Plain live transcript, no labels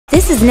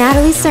This is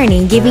Natalie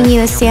Cerny giving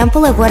you a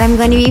sample of what I'm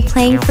going to be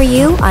playing for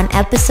you on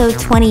episode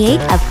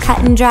 28 of Cut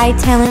and Dry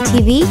Talent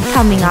TV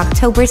coming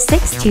October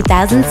 6,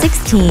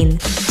 2016.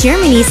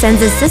 Germany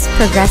sends us this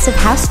progressive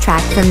house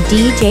track from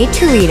DJ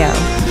Torito.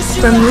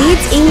 From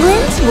Leeds,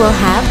 England, we'll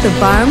have the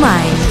Bar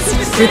Minds.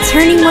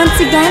 Returning once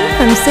again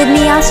from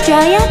Sydney,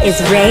 Australia is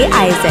Ray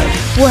Isaac.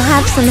 We'll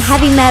have some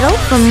heavy metal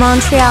from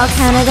Montreal,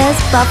 Canada's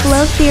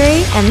Buffalo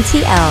Theory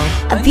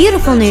MTL. A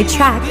beautiful new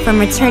track from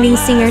returning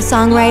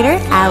singer-songwriter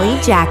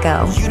Ali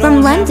Jacko.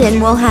 From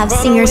London, we'll have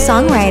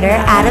singer-songwriter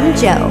Adam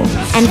Joe.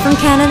 And from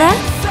Canada,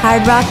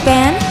 hard rock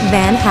band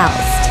Van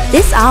Halst.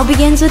 This all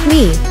begins with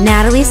me,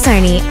 Natalie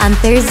Cerny, on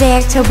Thursday,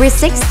 October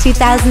 6,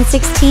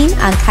 2016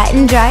 on Cut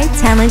and Dry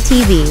Talent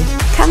TV.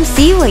 Come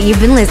see what you've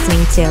been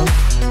listening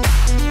to.